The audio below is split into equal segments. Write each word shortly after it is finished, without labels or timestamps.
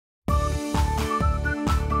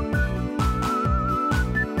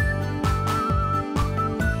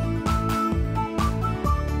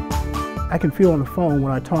I can feel on the phone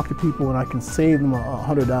when I talk to people and I can save them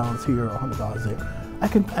 $100 here or $100 there. I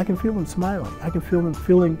can feel them smiling. I can feel them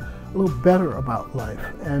feeling a little better about life.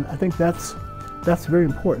 And I think that's very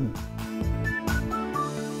important.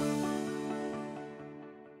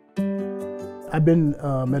 I've been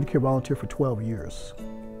a Medicare volunteer for 12 years.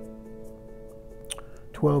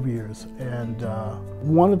 12 years. And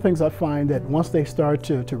one of the things I find that once they start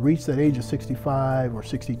to reach that age of 65 or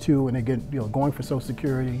 62 and they get going for Social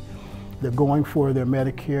Security, they're going for their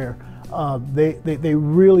Medicare, they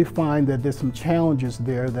really find that there's some challenges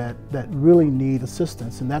there that really need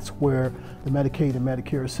assistance, and that's where the Medicaid and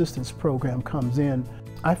Medicare assistance program comes in.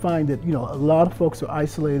 I find that a lot of folks are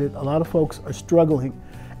isolated, a lot of folks are struggling,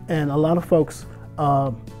 and a lot of folks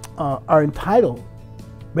are entitled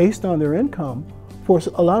based on their income for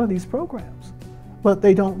a lot of these programs, but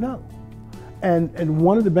they don't know. And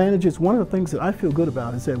one of the advantages, one of the things that I feel good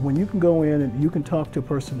about is that when you can go in and you can talk to a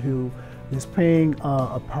person who is paying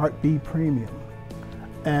a Part B premium,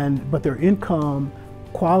 but their income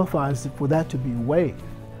qualifies for that to be waived.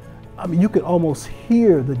 I mean, you could almost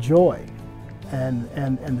hear the joy and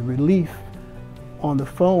the relief on the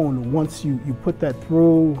phone once you put that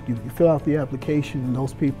through, you fill out the application, and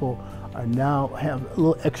those people are now have a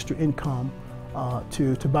little extra income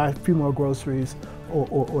to buy a few more groceries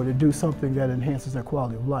or to do something that enhances their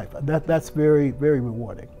quality of life. That's very, very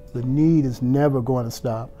rewarding. The need is never going to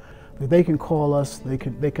stop. They can call us, we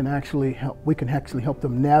can actually help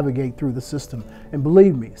them navigate through the system. And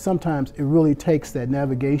believe me, sometimes it really takes that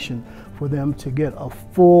navigation for them to get a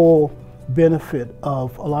full benefit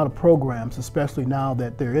of a lot of programs, especially now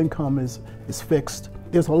that their income is fixed.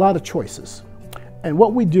 There's a lot of choices. And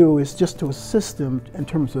what we do is just to assist them in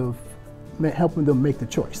terms of helping them make the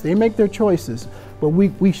choice. They make their choices, but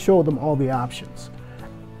we show them all the options.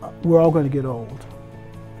 We're all going to get old.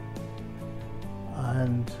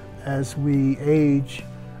 And as we age,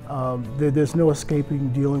 there's no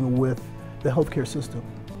escaping dealing with the healthcare system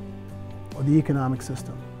or the economic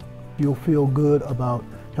system. You'll feel good about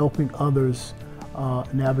helping others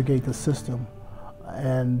navigate the system.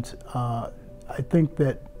 And I think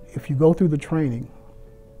that if you go through the training,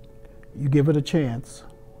 you give it a chance,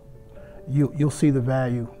 you'll see the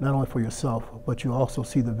value not only for yourself, but you also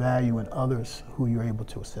see the value in others who you're able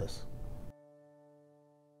to assist.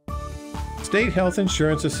 State health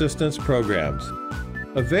insurance assistance programs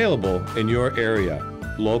available in your area.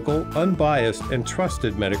 Local, unbiased, and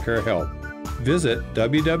trusted Medicare help. Visit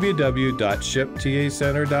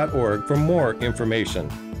www.shiptacenter.org for more information.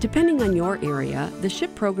 Depending on your area, the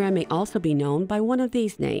SHIP program may also be known by one of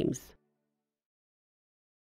these names.